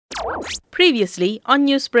Previously on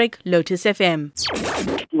Newsbreak, Lotus FM.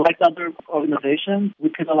 Like other organizations, we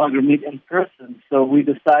can no longer meet in person, so we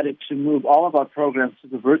decided to move all of our programs to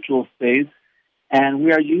the virtual space, and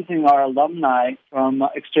we are using our alumni from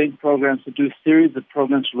exchange programs to do a series of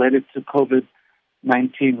programs related to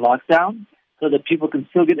COVID-19 lockdown so that people can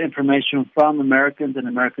still get information from Americans and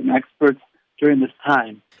American experts during this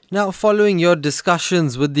time. Now, following your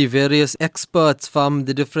discussions with the various experts from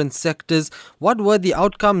the different sectors, what were the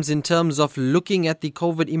outcomes in terms of looking at the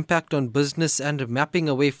COVID impact on business and mapping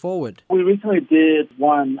a way forward? We recently did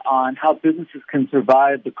one on how businesses can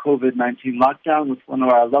survive the COVID-19 lockdown with one of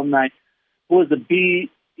our alumni who was a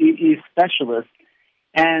BEE specialist.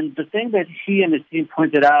 And the thing that he and his team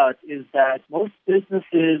pointed out is that most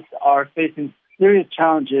businesses are facing serious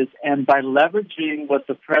challenges, and by leveraging what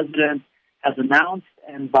the president has announced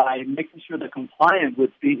and by making sure they're compliant with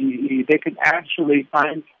BEE, they can actually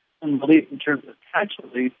find some relief in terms of tax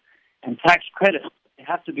relief and tax credit. They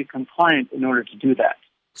have to be compliant in order to do that.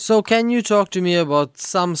 So can you talk to me about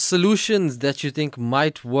some solutions that you think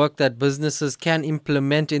might work that businesses can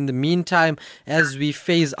implement in the meantime as we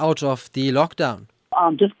phase out of the lockdown?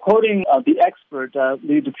 Just quoting the expert,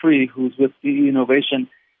 Lee Dupree, who's with BEE Innovation,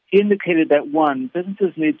 he indicated that, one,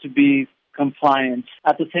 businesses need to be compliant.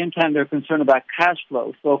 At the same time, they're concerned about cash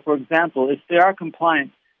flow. So, for example, if they are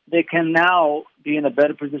compliant, they can now be in a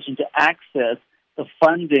better position to access the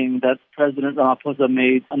funding that President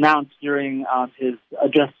Ramaphosa announced during his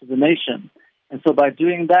address to the nation. And so by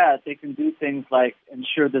doing that, they can do things like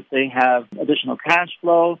ensure that they have additional cash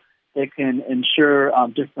flow. They can ensure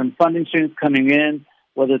different funding streams coming in,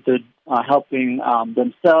 whether they're helping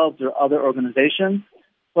themselves or other organizations.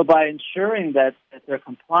 So by ensuring that they're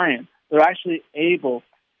compliant, they're actually able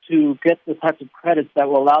to get the types of credits that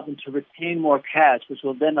will allow them to retain more cash, which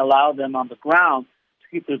will then allow them on the ground to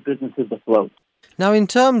keep their businesses afloat. Now, in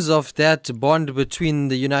terms of that bond between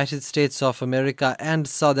the United States of America and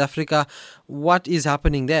South Africa, what is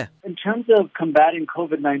happening there? In terms of combating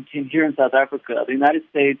COVID-19 here in South Africa, the United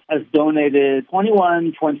States has donated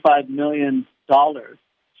 $21.5 million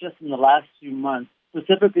just in the last few months,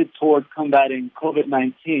 specifically towards combating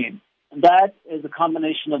COVID-19. And that is a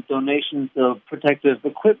combination of donations of protective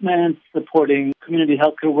equipment, supporting community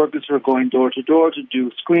healthcare workers who are going door to door to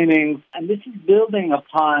do screenings. And this is building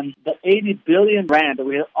upon the 80 billion rand that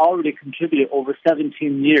we have already contributed over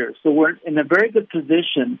 17 years. So we're in a very good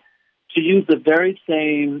position to use the very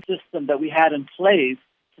same system that we had in place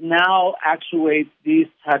to now actuate these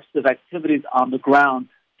types of activities on the ground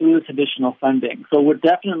through this additional funding. So we're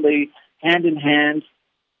definitely hand in hand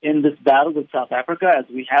in this battle with South Africa, as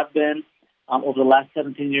we have been over the last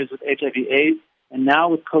 17 years with HIV/AIDS, and now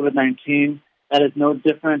with COVID-19. That is no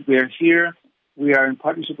different. We are here. We are in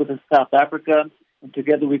partnership with South Africa, and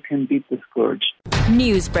together we can beat this scourge.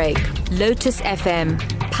 Newsbreak, Lotus FM,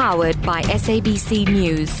 powered by SABC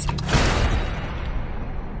News.